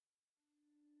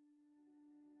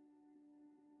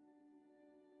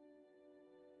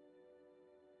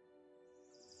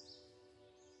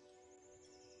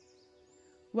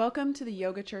Welcome to the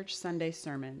Yoga Church Sunday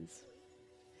Sermons.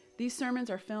 These sermons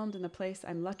are filmed in the place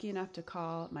I'm lucky enough to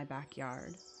call my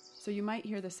backyard, so you might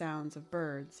hear the sounds of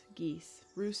birds, geese,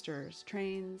 roosters,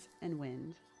 trains, and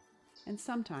wind, and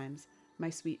sometimes my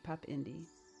sweet pup Indy.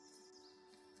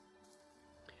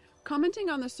 Commenting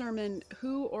on the sermon,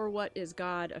 Who or What is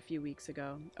God, a few weeks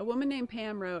ago, a woman named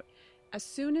Pam wrote, "As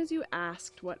soon as you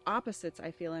asked what opposites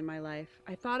I feel in my life,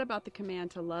 I thought about the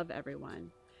command to love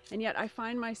everyone. And yet I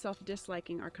find myself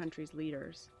disliking our country's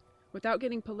leaders. Without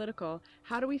getting political,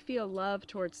 how do we feel love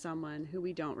towards someone who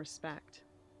we don't respect?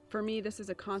 For me, this is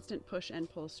a constant push and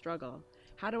pull struggle.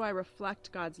 How do I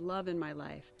reflect God's love in my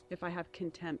life if I have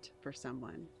contempt for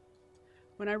someone?"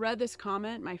 When I read this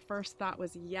comment, my first thought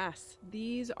was, yes,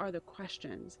 these are the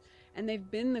questions. And they've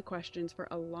been the questions for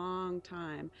a long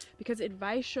time because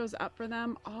advice shows up for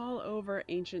them all over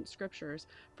ancient scriptures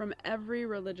from every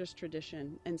religious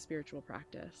tradition and spiritual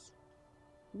practice.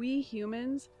 We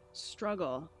humans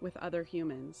struggle with other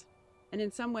humans. And in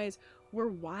some ways, we're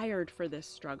wired for this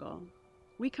struggle.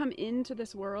 We come into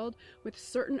this world with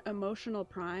certain emotional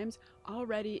primes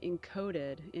already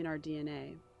encoded in our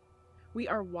DNA. We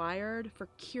are wired for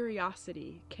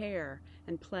curiosity, care,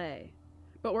 and play,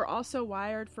 but we're also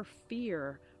wired for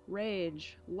fear,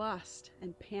 rage, lust,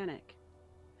 and panic.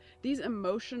 These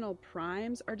emotional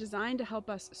primes are designed to help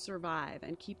us survive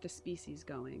and keep the species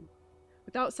going.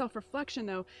 Without self-reflection,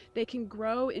 though, they can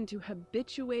grow into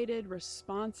habituated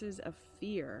responses of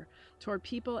fear toward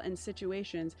people and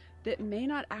situations that may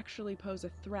not actually pose a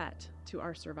threat to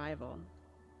our survival.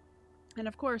 And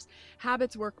of course,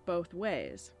 habits work both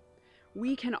ways.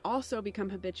 We can also become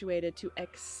habituated to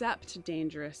accept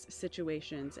dangerous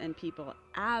situations and people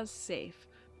as safe,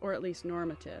 or at least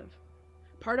normative.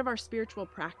 Part of our spiritual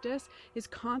practice is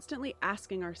constantly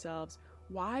asking ourselves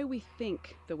why we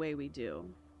think the way we do,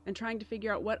 and trying to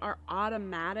figure out what our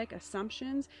automatic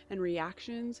assumptions and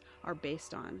reactions are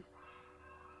based on.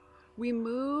 We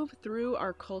move through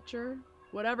our culture,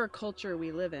 whatever culture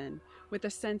we live in, with a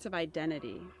sense of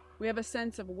identity. We have a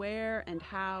sense of where and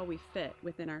how we fit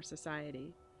within our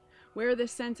society. Where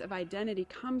this sense of identity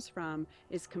comes from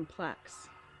is complex,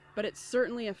 but it's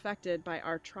certainly affected by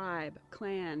our tribe,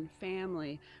 clan,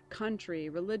 family, country,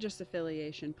 religious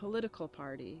affiliation, political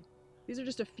party. These are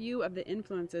just a few of the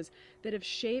influences that have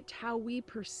shaped how we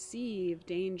perceive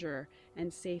danger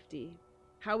and safety,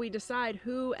 how we decide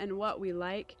who and what we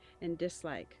like and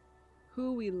dislike,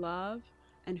 who we love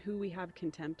and who we have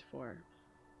contempt for.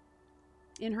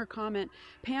 In her comment,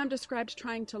 Pam described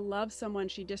trying to love someone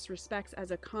she disrespects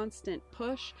as a constant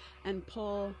push and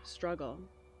pull struggle,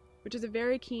 which is a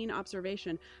very keen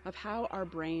observation of how our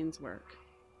brains work.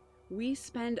 We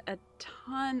spend a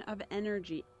ton of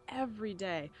energy every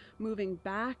day moving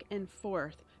back and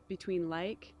forth between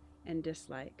like and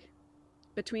dislike,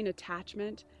 between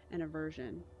attachment and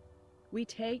aversion. We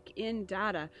take in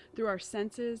data through our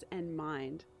senses and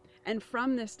mind. And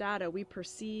from this data, we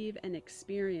perceive and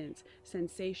experience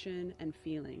sensation and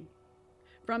feeling.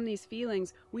 From these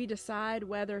feelings, we decide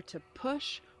whether to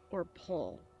push or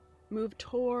pull, move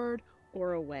toward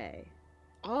or away.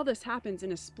 All this happens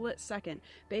in a split second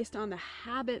based on the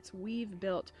habits we've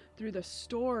built through the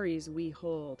stories we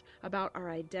hold about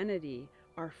our identity,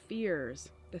 our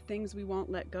fears, the things we won't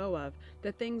let go of,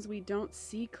 the things we don't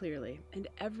see clearly, and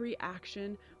every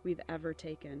action we've ever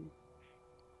taken.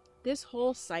 This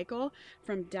whole cycle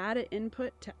from data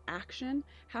input to action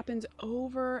happens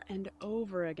over and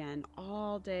over again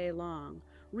all day long,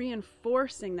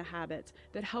 reinforcing the habits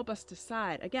that help us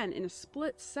decide, again, in a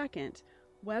split second,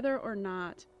 whether or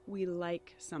not we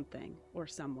like something or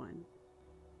someone.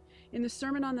 In the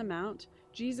Sermon on the Mount,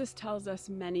 Jesus tells us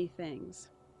many things,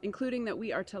 including that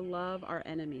we are to love our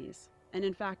enemies, and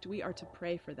in fact, we are to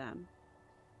pray for them.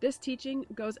 This teaching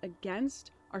goes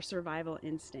against our survival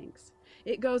instincts.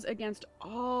 It goes against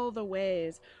all the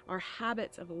ways our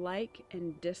habits of like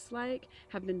and dislike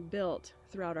have been built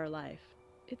throughout our life.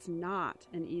 It's not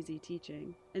an easy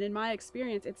teaching. And in my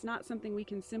experience, it's not something we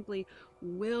can simply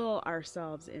will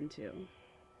ourselves into.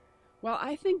 While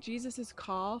I think Jesus'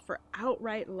 call for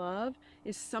outright love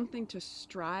is something to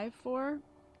strive for,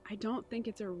 I don't think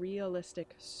it's a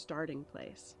realistic starting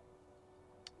place.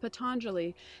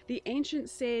 Patanjali, the ancient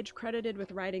sage credited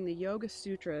with writing the Yoga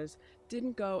Sutras,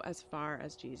 didn't go as far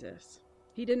as Jesus.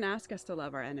 He didn't ask us to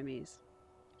love our enemies.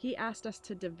 He asked us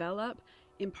to develop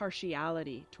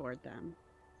impartiality toward them.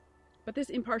 But this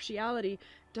impartiality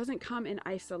doesn't come in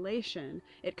isolation.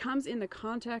 It comes in the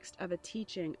context of a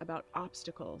teaching about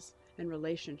obstacles and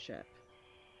relationship.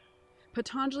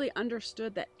 Patanjali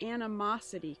understood that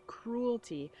animosity,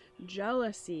 cruelty,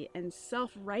 jealousy, and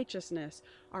self-righteousness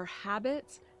are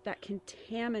habits that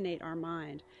contaminate our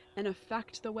mind and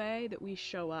affect the way that we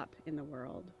show up in the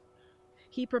world.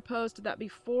 He proposed that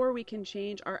before we can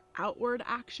change our outward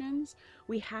actions,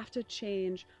 we have to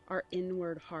change our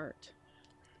inward heart.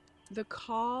 The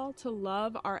call to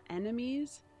love our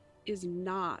enemies is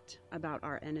not about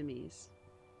our enemies.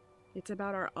 It's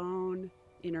about our own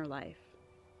inner life.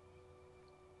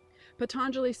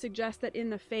 Patanjali suggests that in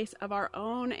the face of our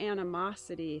own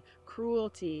animosity,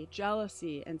 cruelty,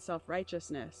 jealousy, and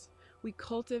self-righteousness, we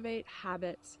cultivate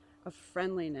habits of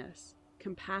friendliness,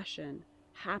 compassion,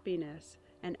 happiness,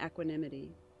 and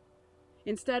equanimity.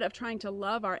 Instead of trying to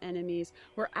love our enemies,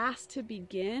 we're asked to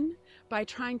begin by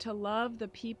trying to love the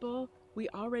people we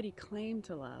already claim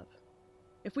to love.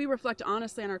 If we reflect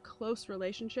honestly on our close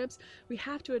relationships, we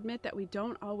have to admit that we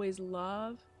don't always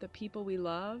love the people we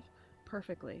love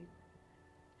perfectly.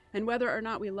 And whether or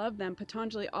not we love them,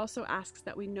 Patanjali also asks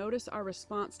that we notice our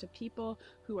response to people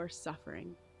who are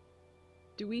suffering.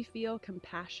 Do we feel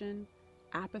compassion,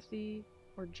 apathy,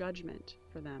 or judgment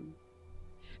for them?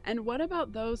 And what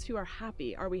about those who are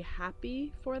happy? Are we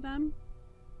happy for them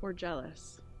or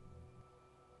jealous?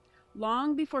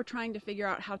 Long before trying to figure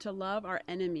out how to love our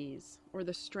enemies or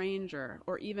the stranger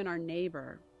or even our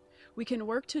neighbor, we can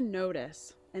work to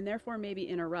notice and therefore maybe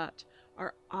interrupt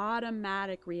our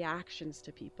automatic reactions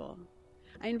to people.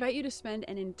 I invite you to spend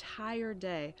an entire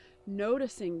day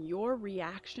noticing your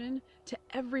reaction to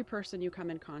every person you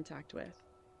come in contact with,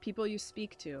 people you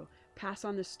speak to, pass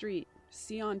on the street,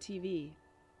 see on TV.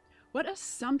 What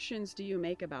assumptions do you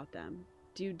make about them?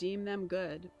 Do you deem them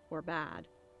good or bad,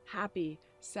 happy,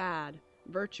 sad,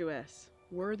 virtuous,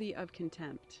 worthy of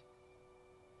contempt?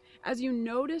 As you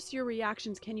notice your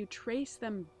reactions, can you trace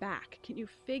them back? Can you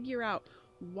figure out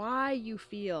why you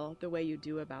feel the way you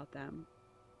do about them?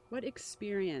 What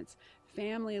experience,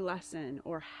 family lesson,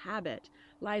 or habit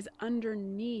lies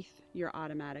underneath your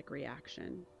automatic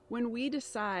reaction? When we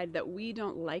decide that we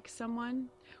don't like someone,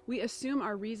 we assume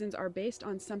our reasons are based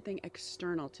on something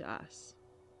external to us,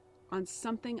 on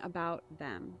something about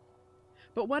them.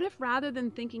 But what if rather than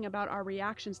thinking about our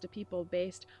reactions to people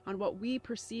based on what we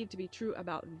perceive to be true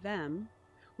about them,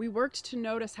 we worked to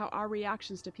notice how our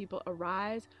reactions to people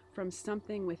arise from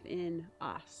something within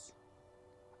us?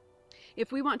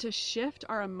 If we want to shift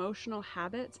our emotional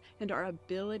habits and our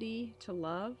ability to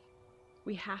love,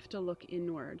 we have to look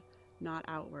inward, not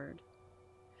outward.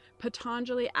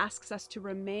 Patanjali asks us to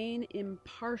remain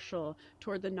impartial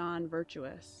toward the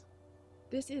non-virtuous.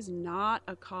 This is not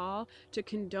a call to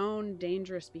condone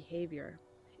dangerous behavior.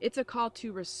 It's a call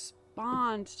to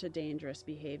respond to dangerous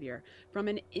behavior from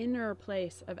an inner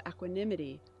place of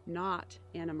equanimity, not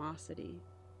animosity.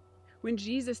 When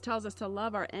Jesus tells us to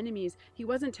love our enemies, he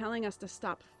wasn't telling us to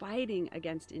stop fighting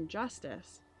against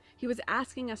injustice. He was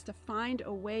asking us to find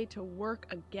a way to work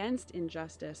against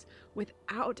injustice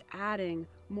without adding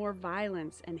more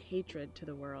violence and hatred to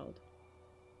the world.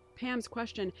 Pam's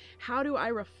question, how do I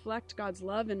reflect God's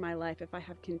love in my life if I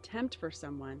have contempt for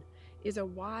someone, is a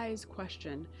wise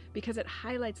question because it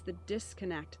highlights the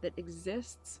disconnect that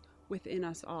exists within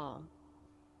us all.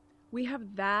 We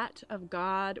have that of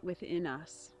God within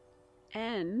us,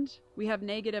 and we have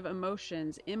negative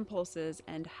emotions, impulses,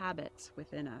 and habits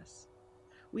within us.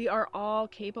 We are all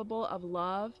capable of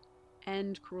love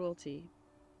and cruelty.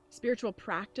 Spiritual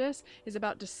practice is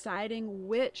about deciding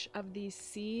which of these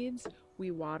seeds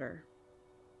we water.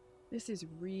 This is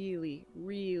really,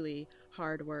 really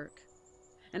hard work.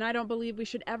 And I don't believe we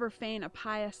should ever feign a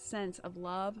pious sense of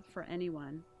love for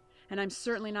anyone. And I'm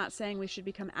certainly not saying we should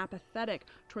become apathetic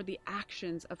toward the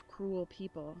actions of cruel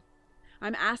people.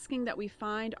 I'm asking that we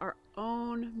find our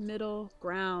own middle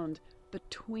ground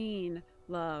between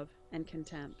love and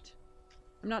contempt.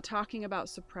 I'm not talking about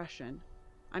suppression.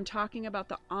 I'm talking about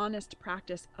the honest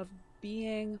practice of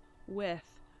being with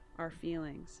our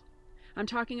feelings. I'm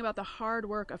talking about the hard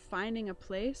work of finding a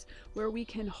place where we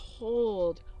can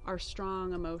hold our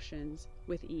strong emotions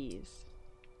with ease.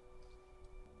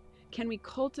 Can we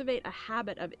cultivate a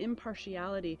habit of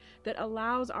impartiality that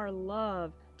allows our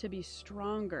love to be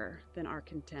stronger than our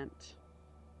contempt?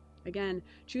 Again,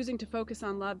 choosing to focus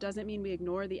on love doesn't mean we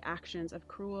ignore the actions of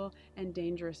cruel and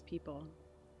dangerous people.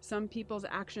 Some people's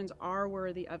actions are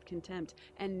worthy of contempt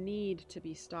and need to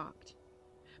be stopped.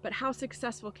 But how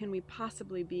successful can we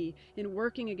possibly be in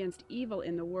working against evil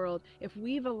in the world if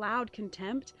we've allowed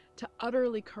contempt to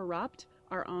utterly corrupt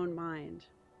our own mind?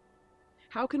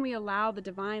 How can we allow the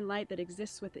divine light that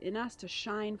exists within us to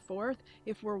shine forth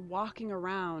if we're walking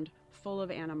around full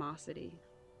of animosity?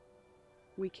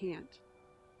 We can't.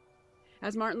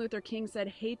 As Martin Luther King said,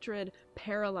 hatred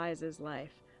paralyzes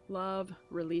life. Love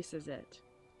releases it.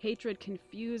 Hatred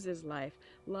confuses life.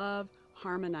 Love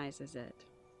harmonizes it.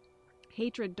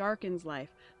 Hatred darkens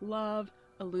life. Love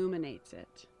illuminates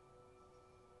it.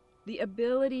 The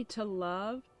ability to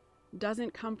love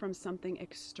doesn't come from something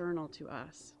external to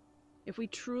us. If we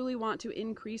truly want to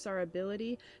increase our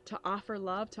ability to offer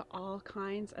love to all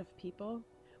kinds of people,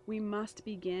 we must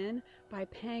begin by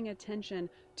paying attention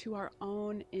to our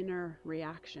own inner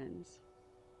reactions.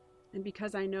 And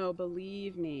because I know,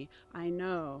 believe me, I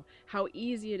know how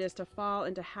easy it is to fall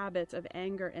into habits of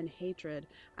anger and hatred,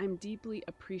 I'm deeply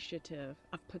appreciative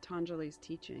of Patanjali's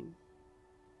teaching.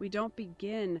 We don't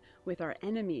begin with our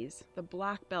enemies, the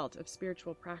black belt of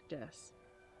spiritual practice.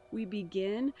 We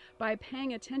begin by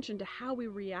paying attention to how we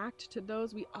react to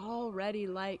those we already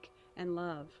like and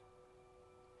love.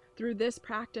 Through this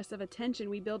practice of attention,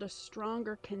 we build a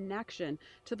stronger connection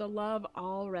to the love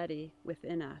already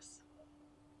within us.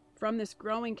 From this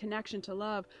growing connection to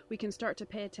love, we can start to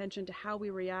pay attention to how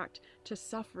we react to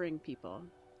suffering people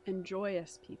and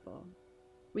joyous people.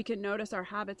 We can notice our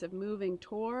habits of moving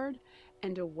toward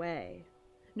and away.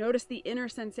 Notice the inner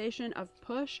sensation of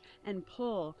push and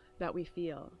pull that we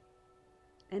feel.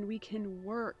 And we can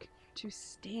work to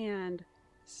stand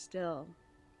still,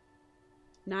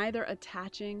 neither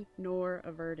attaching nor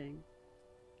averting.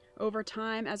 Over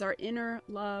time, as our inner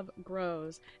love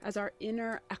grows, as our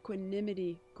inner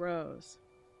equanimity grows,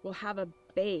 we'll have a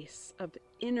base of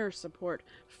inner support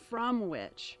from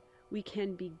which we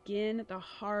can begin the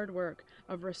hard work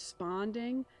of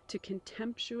responding to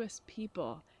contemptuous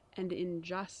people and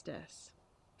injustice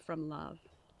from love.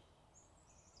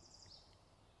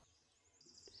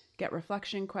 Get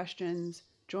reflection questions,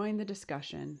 join the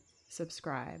discussion,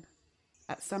 subscribe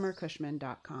at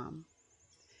summercushman.com.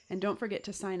 And don't forget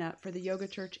to sign up for the Yoga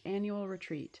Church Annual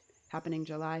Retreat happening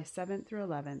July 7th through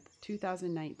 11th,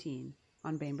 2019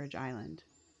 on Bainbridge Island.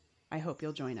 I hope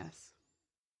you'll join us.